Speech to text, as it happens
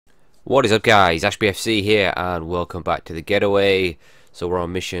What is up, guys? Ashbfc here, and welcome back to the Getaway. So we're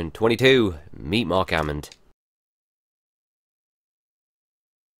on mission 22, meet Mark Hammond.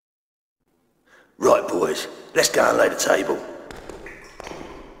 Right, boys, let's go and lay the table.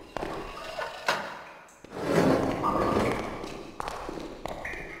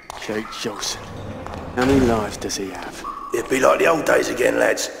 Jake Johnson. How many lives does he have? It'd be like the old days again,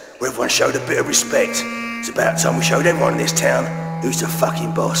 lads, where everyone showed a bit of respect. It's about time we showed everyone in this town who's the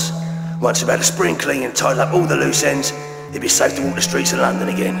fucking boss. Once we've had a spring clean and tied up all the loose ends, it'd be safe to walk the streets of London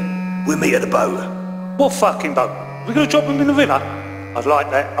again. We'll meet at the boat. What fucking boat? We're gonna drop him in the river? I'd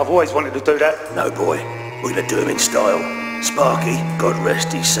like that. I've always wanted to do that. No, boy. We're gonna do him in style. Sparky, God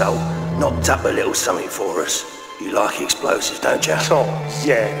rest his soul, knocked up a little something for us. You like explosives, don't you? Oh,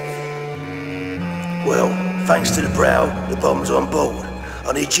 yeah. Well, thanks to the Brow, the bomb's on board.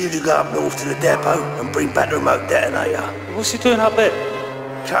 I need you to go up north to the depot and bring back the remote detonator. What's he doing up there?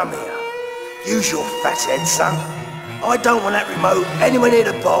 Come here. Use your fat head, son. I don't want that remote anywhere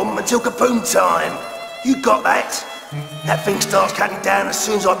near the bomb until kaboom time. You got that? That thing starts cutting down as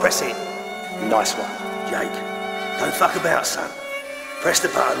soon as I press it. Nice one. Jake, don't fuck about, son. Press the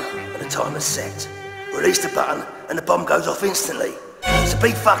button and the timer's set. Release the button and the bomb goes off instantly. So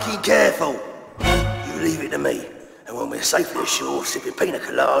be fucking careful. You leave it to me, and when we're safely ashore sipping pina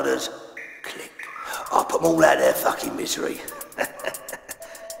coladas, click. I'll put them all out of their fucking misery.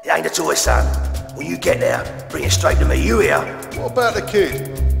 It ain't a toy, son. When you get there, bring it straight to me. You hear? What about the kid?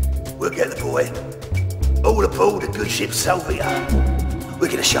 We'll get the boy. All aboard the good ship Salvia. We're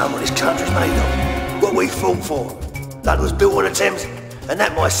gonna show him what this country's made of. What we fought for. London was built on the Thames, and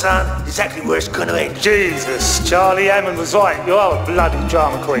that, my son, is exactly where it's gonna end. Jesus, Charlie Hammond was right. You are a bloody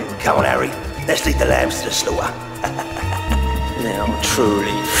drama queen. Come on, Harry. Let's lead the lambs to the slaughter. Now I'm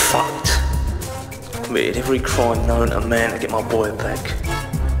truly fucked. Committed every crime known to man to get my boy back.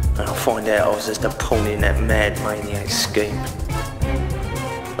 And I'll find out I was just a pawn in that mad maniac scheme.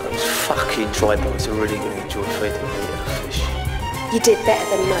 Those fucking dry boys are really going to enjoy feeding me to the fish. You did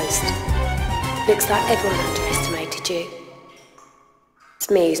better than most. Looks like everyone underestimated you. It's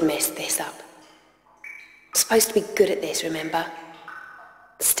me who's messed this up. I'm supposed to be good at this, remember?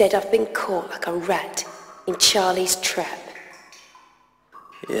 Instead, I've been caught like a rat in Charlie's trap.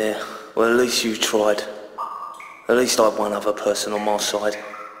 Yeah, well at least you tried. At least I had one other person on my side.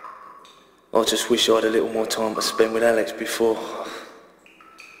 I just wish I had a little more time to spend with Alex before.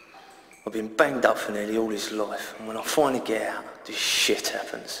 I've been banged up for nearly all his life, and when I finally get out, this shit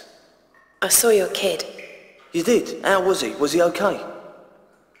happens. I saw your kid. You did? How was he? Was he okay?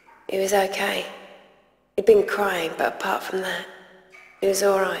 He was okay. He'd been crying, but apart from that, he was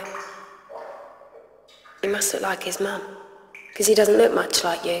alright. He must look like his mum, because he doesn't look much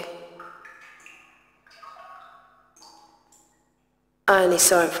like you. I only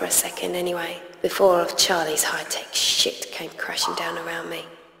saw him for a second anyway, before all of Charlie's high-tech shit came crashing down around me.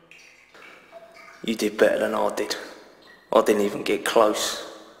 You did better than I did. I didn't even get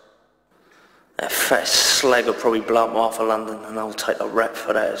close. That fat slag will probably blow up half of London, and I'll take a rap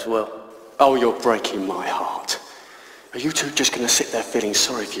for that as well. Oh, you're breaking my heart. Are you two just going to sit there feeling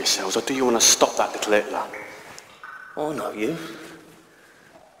sorry for yourselves, or do you want to stop that little Hitler? I know you.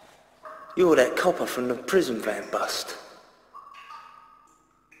 You're that copper from the prison van bust.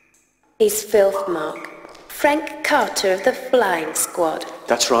 He's filth, Mark. Frank Carter of the Flying Squad.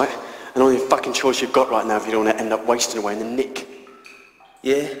 That's right. And only fucking choice you've got right now if you don't want to end up wasting away in the nick.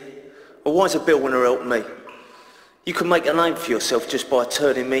 Yeah? Well, why's a Bill want to help me? You can make a name for yourself just by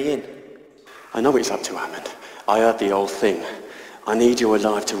turning me in. I know what he's up to, Hammond. I heard the old thing. I need you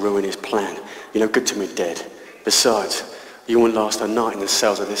alive to ruin his plan. You're no good to me dead. Besides, you won't last a night in the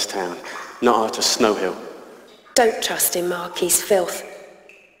cells of this town. Not after Snow Hill. Don't trust him, Mark. He's filth.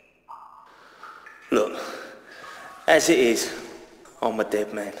 Look, as it is, I'm a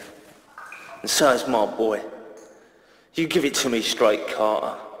dead man. And so is my boy. You give it to me straight,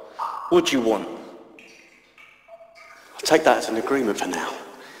 Carter. What do you want? I'll take that as an agreement for now.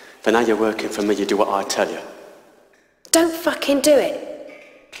 For now you're working for me, you do what I tell you. Don't fucking do it.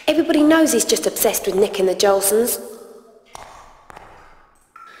 Everybody knows he's just obsessed with Nick and the Jolsons.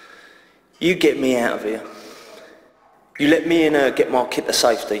 You get me out of here. You let me and her get my kid to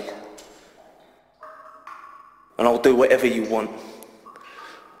safety. And I'll do whatever you want.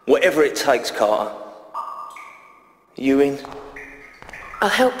 Whatever it takes, Carter. You in? I'll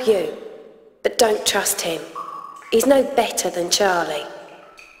help you, but don't trust him. He's no better than Charlie.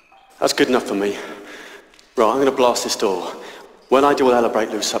 That's good enough for me. Right, I'm going to blast this door. When I do, I'll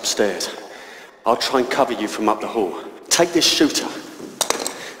break loose upstairs. I'll try and cover you from up the hall. Take this shooter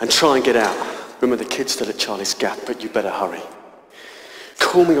and try and get out. Remember, the kid's still at Charlie's Gap, but you better hurry.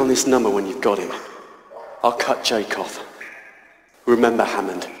 Call me on this number when you've got him. I'll cut Jake off. Remember,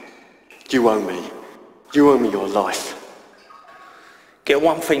 Hammond, you owe me. You owe me your life. Get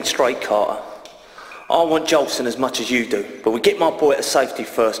one thing straight, Carter. I want Jolson as much as you do, but we get my boy to safety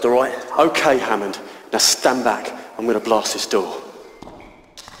first, alright? Okay, Hammond. Now stand back. I'm gonna blast this door.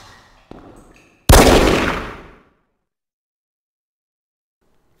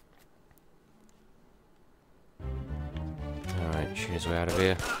 Alright, cheers, way out of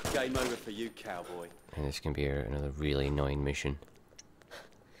here. Game over for you, cowboy. And this can be another really annoying mission.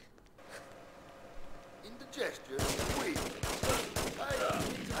 Indigestion, weak.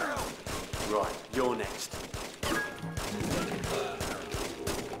 Right, you're next.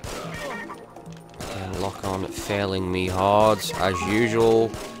 And lock on failing me hard, as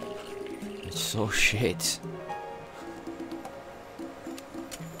usual. It's so shit.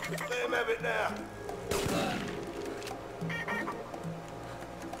 Let him have it now.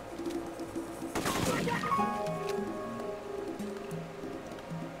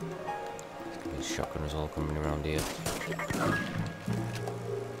 These shotgunners all coming around here.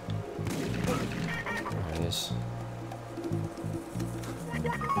 There it is.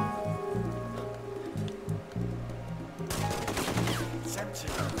 It's empty.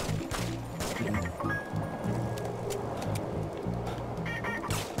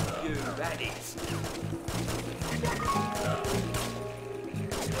 You raddies.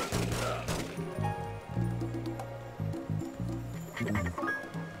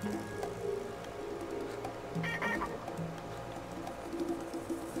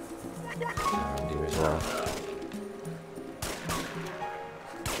 Around here as well.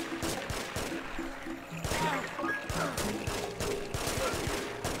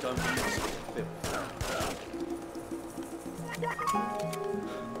 Don't mess with Phil.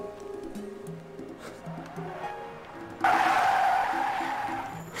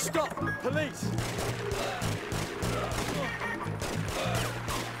 Stop! Police!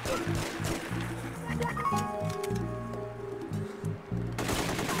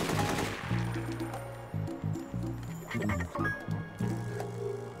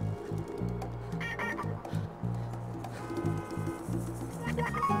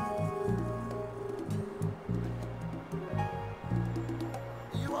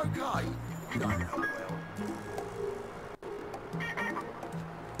 You okay? You don't know well.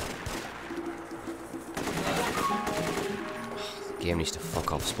 The game needs to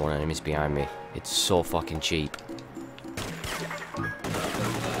fuck off spawn enemies behind me. It's so fucking cheap.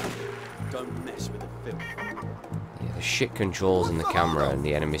 Don't mess with the Phil. Yeah, the shit controls in the camera and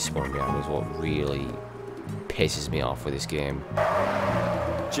the enemies spawning behind me is what really pisses me off with this game.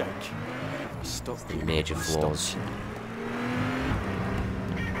 Jake, stop the Major flaws.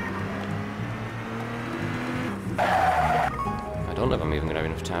 I don't know if I'm even going to have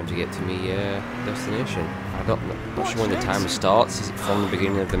enough time to get to my destination. I'm not sure when the timer starts. Is it from the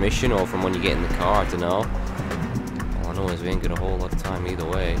beginning of the mission or from when you get in the car? I don't know. All I know is we ain't got a whole lot of time either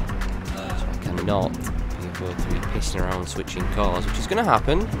way. So I cannot be able to be pissing around switching cars, which is going to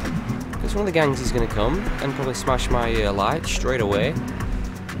happen. Because one of the gangs is going to come and probably smash my light straight away.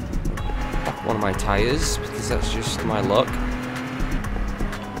 One of my tyres, because that's just my luck.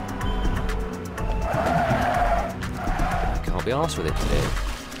 I can't be arsed with it today.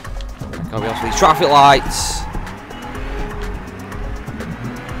 I can't be arsed with these traffic lights.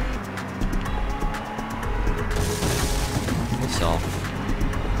 Piss off.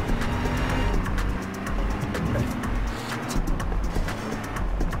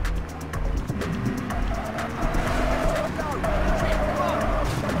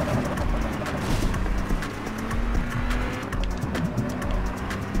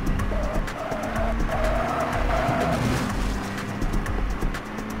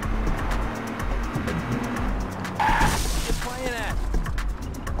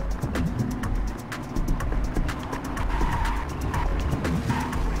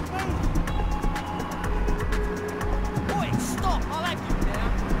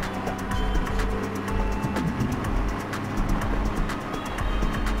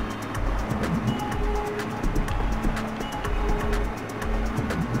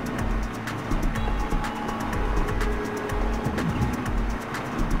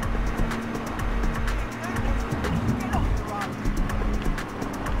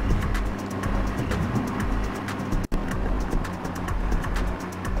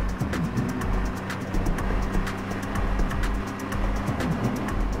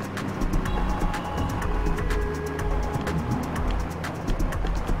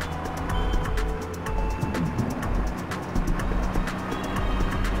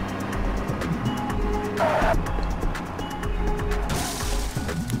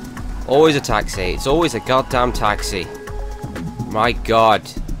 Always a taxi. It's always a goddamn taxi. My god.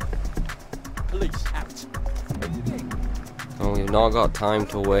 Police out. Oh, we've not got time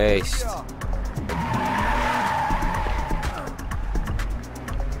to waste. Oh,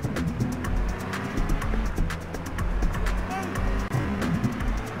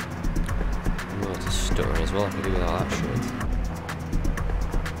 it's a stuttering as well. I could do without that shit.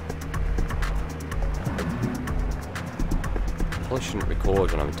 Probably shouldn't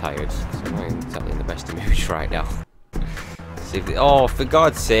record when I'm tired. So I'm not exactly in the best of moods right now. See if oh, for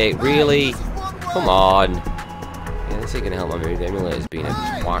God's sake, really? Come on. Yeah, this ain't gonna help my mood. The emulator's being a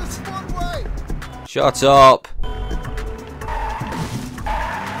twat. Shut up!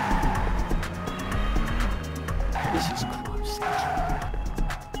 This is gross.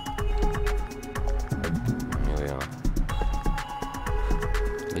 Here we are.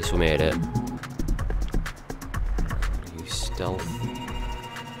 At least we made it. Use stealth.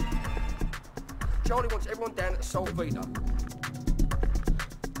 Charlie wants everyone down at the Soul Vita.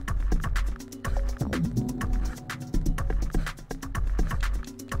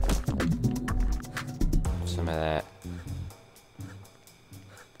 Some of that.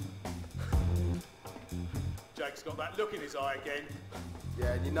 Jake's got that look in his eye again.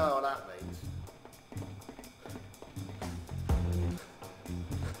 Yeah, and you know what that means.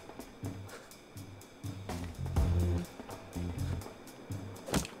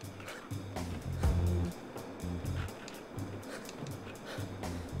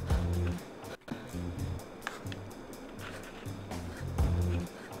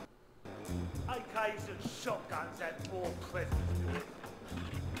 AKs and shotguns and more presents.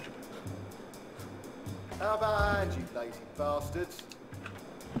 How about a hand, you lazy bastards?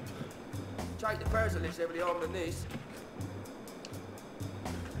 Jake the Bears lives heavily armed than this.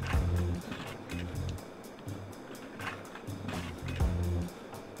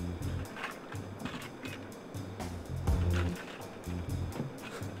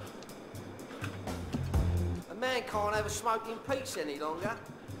 A man can't have a smoking peace any longer.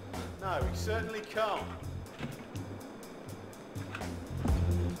 No, he certainly can't.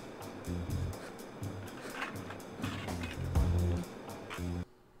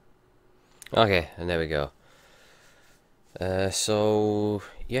 Okay, and there we go. So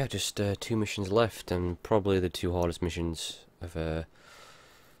yeah, just 2 missions left, and probably the 2 hardest missions of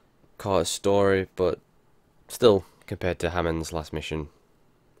Carter's story, but still, compared to Hammond's last mission,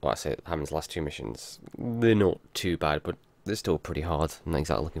 well, I say Hammond's last 2 missions, they're not too bad, but they're still pretty hard. I'm not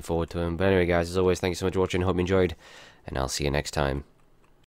exactly looking forward to them. But anyway, guys, as always, thank you so much for watching. Hope you enjoyed, and I'll see you next time.